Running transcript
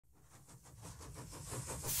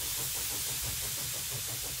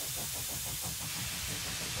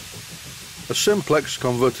A Simplex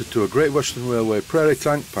converted to a Great Western Railway Prairie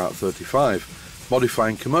Tank Part 35,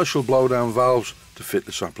 modifying commercial blowdown valves to fit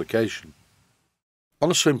this application.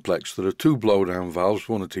 On a Simplex there are two blowdown valves,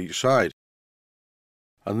 one at each side,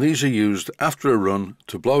 and these are used after a run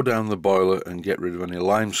to blow down the boiler and get rid of any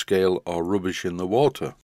limescale or rubbish in the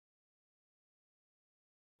water.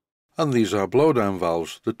 And these are blowdown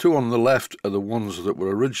valves. The two on the left are the ones that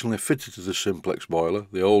were originally fitted to the Simplex boiler,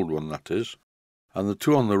 the old one that is, and the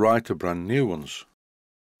two on the right are brand new ones.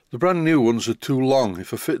 The brand new ones are too long.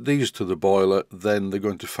 If I fit these to the boiler, then they're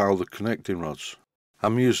going to foul the connecting rods.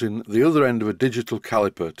 I'm using the other end of a digital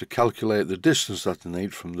caliper to calculate the distance that I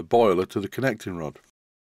need from the boiler to the connecting rod.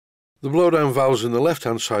 The blowdown valves in the left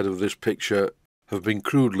hand side of this picture have been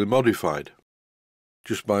crudely modified,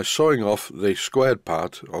 just by sawing off the squared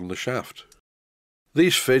part on the shaft.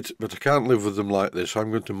 These fit, but I can't live with them like this.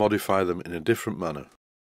 I'm going to modify them in a different manner.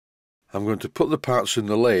 I'm going to put the parts in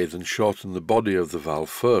the lathe and shorten the body of the valve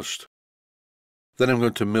first. Then I'm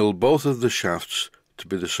going to mill both of the shafts to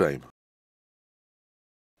be the same.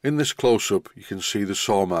 In this close-up you can see the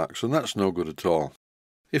saw marks, and that's no good at all.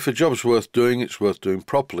 If a job's worth doing, it's worth doing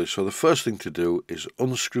properly, so the first thing to do is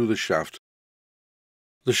unscrew the shaft.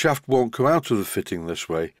 The shaft won't come out of the fitting this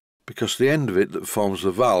way, because the end of it that forms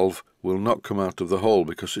the valve will not come out of the hole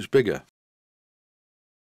because it's bigger.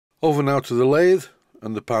 Over now to the lathe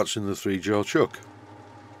and the parts in the 3-jaw chuck.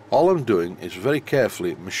 All I'm doing is very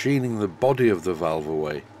carefully machining the body of the valve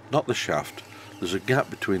away, not the shaft. There's a gap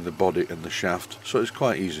between the body and the shaft, so it's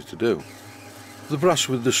quite easy to do. The brass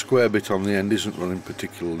with the square bit on the end isn't running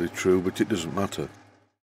particularly true, but it doesn't matter.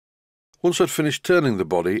 Once I'd finished turning the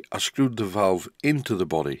body, I screwed the valve into the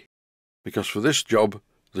body, because for this job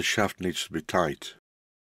the shaft needs to be tight.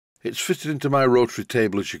 It's fitted into my rotary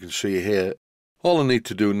table, as you can see here. All I need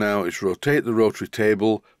to do now is rotate the rotary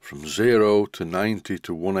table from 0 to 90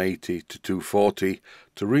 to 180 to 240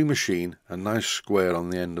 to remachine a nice square on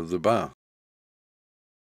the end of the bar.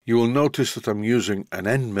 You will notice that I'm using an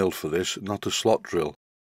end mill for this, not a slot drill.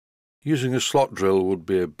 Using a slot drill would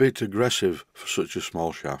be a bit aggressive for such a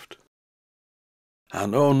small shaft.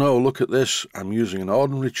 And oh no, look at this, I'm using an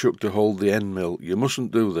ordinary chuck to hold the end mill. You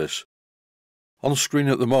mustn't do this. On screen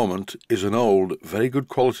at the moment is an old, very good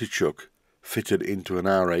quality chuck fitted into an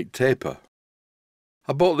R8 taper.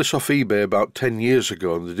 I bought this off eBay about 10 years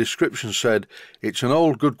ago, and the description said it's an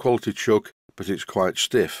old good quality chuck, but it's quite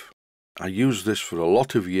stiff. I used this for a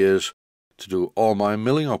lot of years to do all my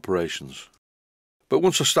milling operations. But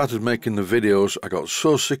once I started making the videos, I got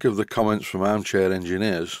so sick of the comments from armchair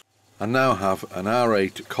engineers, I now have an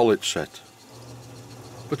R8 collet set.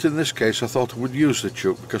 But in this case I thought I would use the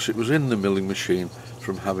chuck because it was in the milling machine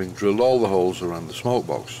from having drilled all the holes around the smoke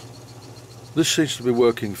box. This seems to be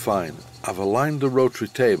working fine. I've aligned the rotary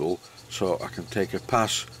table so I can take a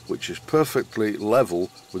pass which is perfectly level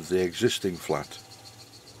with the existing flat.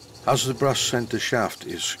 As the brass centre shaft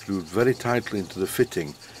is screwed very tightly into the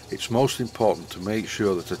fitting, it's most important to make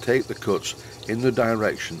sure that I take the cuts in the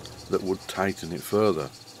direction that would tighten it further.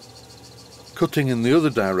 Cutting in the other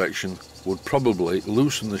direction would probably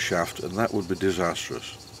loosen the shaft, and that would be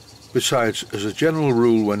disastrous. Besides, as a general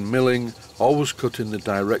rule when milling, always cut in the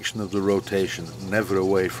direction of the rotation, never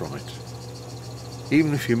away from it.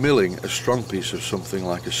 Even if you're milling a strong piece of something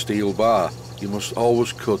like a steel bar, you must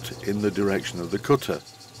always cut in the direction of the cutter.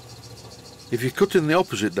 If you cut in the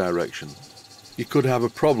opposite direction, you could have a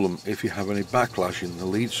problem if you have any backlash in the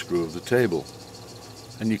lead screw of the table,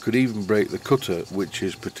 and you could even break the cutter, which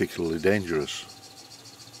is particularly dangerous.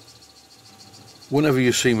 Whenever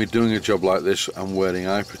you see me doing a job like this, I'm wearing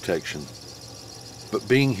eye protection, but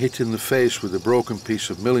being hit in the face with a broken piece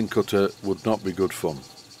of milling cutter would not be good fun.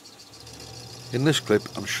 In this clip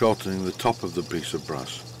I'm shortening the top of the piece of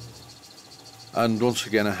brass, and once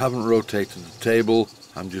again I haven't rotated the table,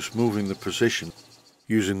 I'm just moving the position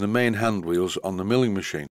using the main hand wheels on the milling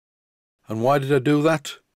machine. And why did I do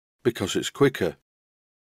that? Because it's quicker.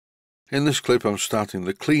 In this clip I'm starting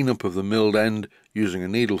the clean-up of the milled end using a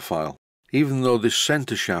needle file. Even though this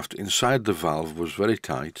centre shaft inside the valve was very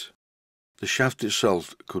tight, the shaft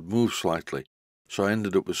itself could move slightly, so I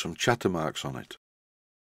ended up with some chatter marks on it.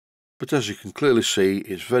 But as you can clearly see,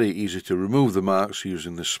 it's very easy to remove the marks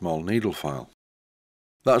using this small needle file.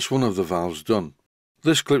 That's one of the valves done.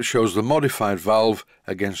 This clip shows the modified valve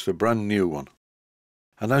against a brand new one.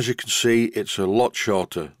 And as you can see, it's a lot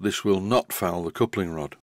shorter. This will not foul the coupling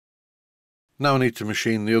rod. Now I need to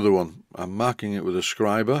machine the other one. I'm marking it with a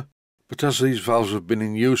scriber, but as these valves have been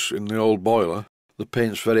in use in the old boiler, the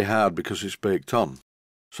paint's very hard because it's baked on.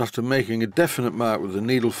 So after making a definite mark with the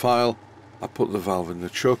needle file, I put the valve in the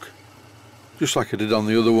chuck, just like I did on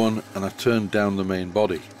the other one, and I turned down the main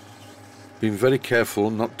body. being very careful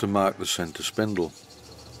not to mark the centre spindle.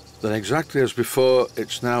 Then exactly as before,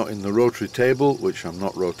 it's now in the rotary table, which I'm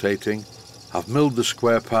not rotating. I've milled the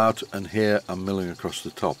square part, and here I'm milling across the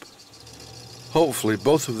top. Hopefully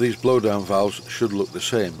both of these blowdown valves should look the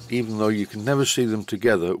same, even though you can never see them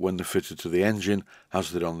together when they're fitted to the engine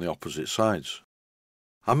as they're on the opposite sides.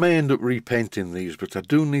 I may end up repainting these, but I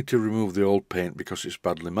do need to remove the old paint because it's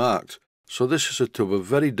badly marked. So this is a tub of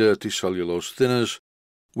very dirty cellulose thinners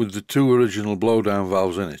with the two original blowdown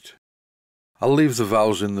valves in it. I'll leave the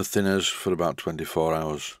valves in the thinners for about 24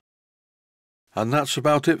 hours. And that's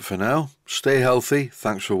about it for now. Stay healthy,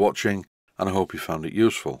 thanks for watching, and I hope you found it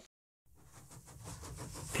useful.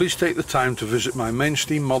 Please take the time to visit my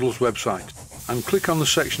Mainsteam Models website and click on the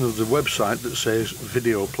section of the website that says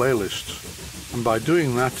Video Playlists. And by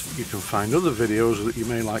doing that, you can find other videos that you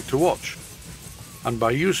may like to watch. And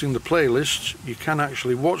by using the playlists, you can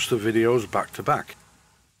actually watch the videos back to back.